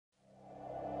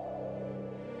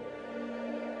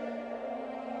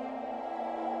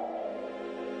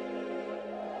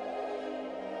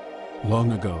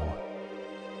Long ago,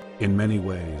 in many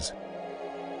ways,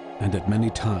 and at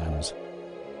many times,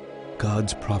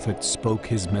 God's prophet spoke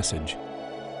his message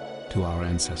to our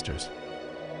ancestors.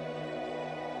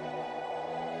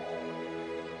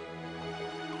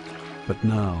 But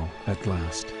now, at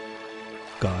last,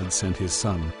 God sent his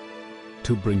Son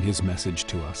to bring his message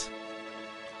to us.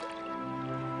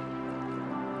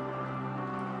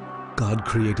 God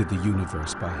created the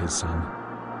universe by his Son,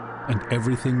 and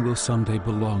everything will someday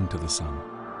belong to the Son.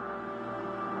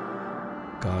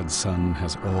 God's Son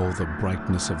has all the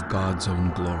brightness of God's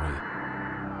own glory,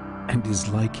 and is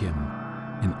like him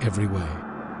in every way.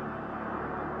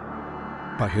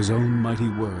 By his own mighty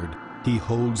word, he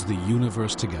holds the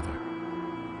universe together.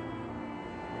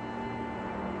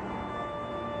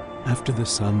 After the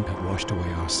Son had washed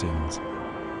away our sins,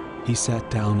 he sat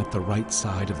down at the right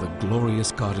side of the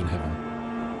glorious God in heaven.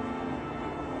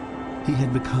 He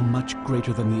had become much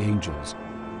greater than the angels,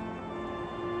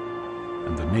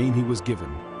 and the name he was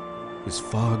given is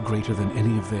far greater than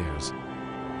any of theirs.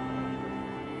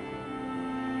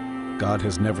 God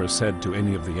has never said to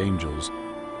any of the angels,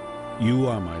 "You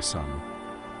are my son,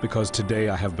 because today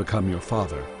I have become your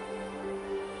father."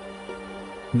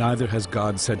 Neither has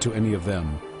God said to any of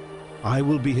them, "I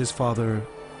will be his father,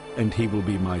 and he will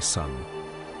be my son."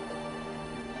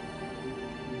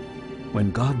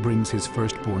 When God brings his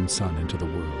firstborn Son into the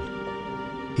world,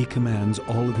 he commands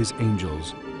all of his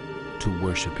angels to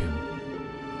worship him.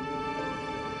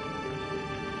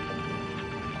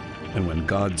 And when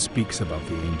God speaks about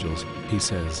the angels, he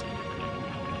says,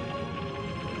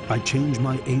 "I change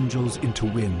my angels into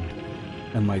wind,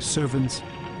 and my servants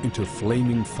into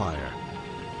flaming fire."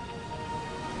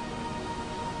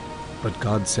 But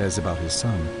God says about his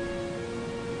Son,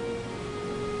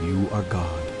 "You are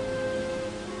God,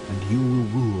 and you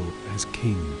will rule as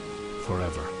king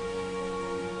forever."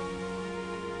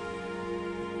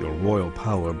 Your royal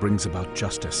power brings about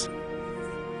justice.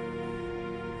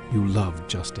 You loved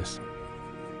justice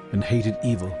and hated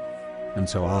evil, and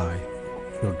so I,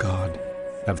 your God,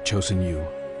 have chosen you.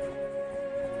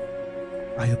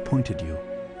 I appointed you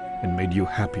and made you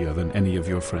happier than any of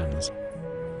your friends.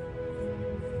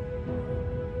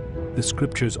 The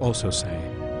scriptures also say,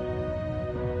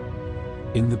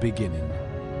 "In the beginning,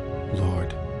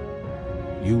 Lord,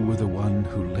 you were the one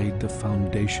who laid the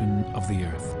foundation of the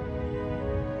earth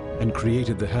and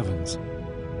created the heavens.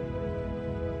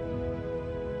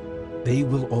 They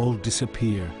will all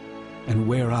disappear and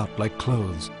wear out like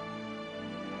clothes,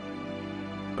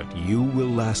 but you will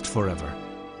last forever.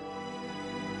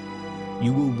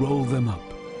 You will roll them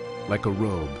up like a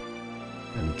robe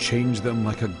and change them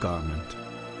like a garment.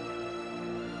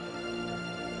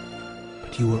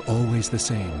 But you are always the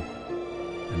same,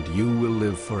 and you will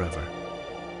live forever."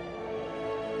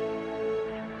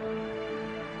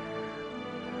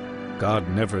 God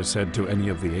never said to any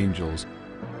of the angels,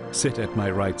 "Sit at my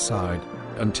right side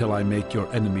until I make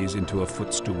your enemies into a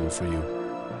footstool for you."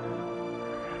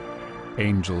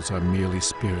 Angels are merely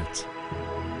spirits,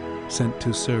 sent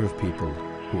to serve people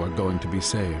who are going to be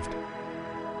saved.